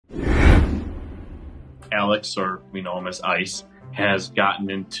Alex, or we know him as Ice, has gotten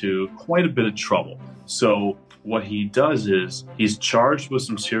into quite a bit of trouble. So what he does is he's charged with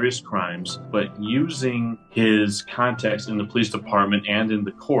some serious crimes, but using his contacts in the police department and in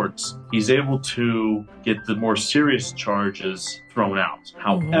the courts, he's able to get the more serious charges thrown out.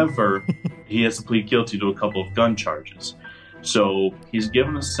 However, he has to plead guilty to a couple of gun charges. So he's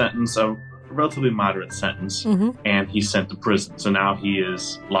given a sentence, a relatively moderate sentence, and he's sent to prison. So now he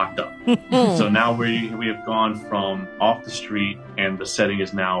is locked up. So now we have gone from off the street, and the setting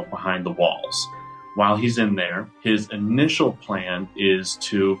is now behind the walls. While he's in there, his initial plan is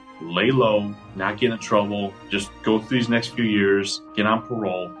to lay low, not get in trouble, just go through these next few years, get on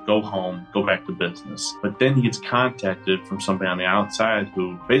parole, go home, go back to business. But then he gets contacted from somebody on the outside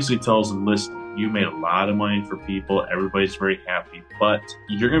who basically tells him, listen, you made a lot of money for people. Everybody's very happy, but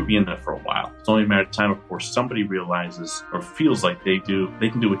you're going to be in there for a while. It's only a matter of time before somebody realizes or feels like they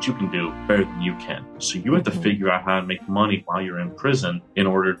can do what you can do better than you can. So you have to figure out how to make money while you're in prison in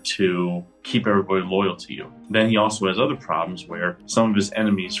order to keep everybody loyal to you. Then he also has other problems where some of his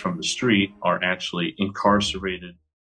enemies from the street are actually incarcerated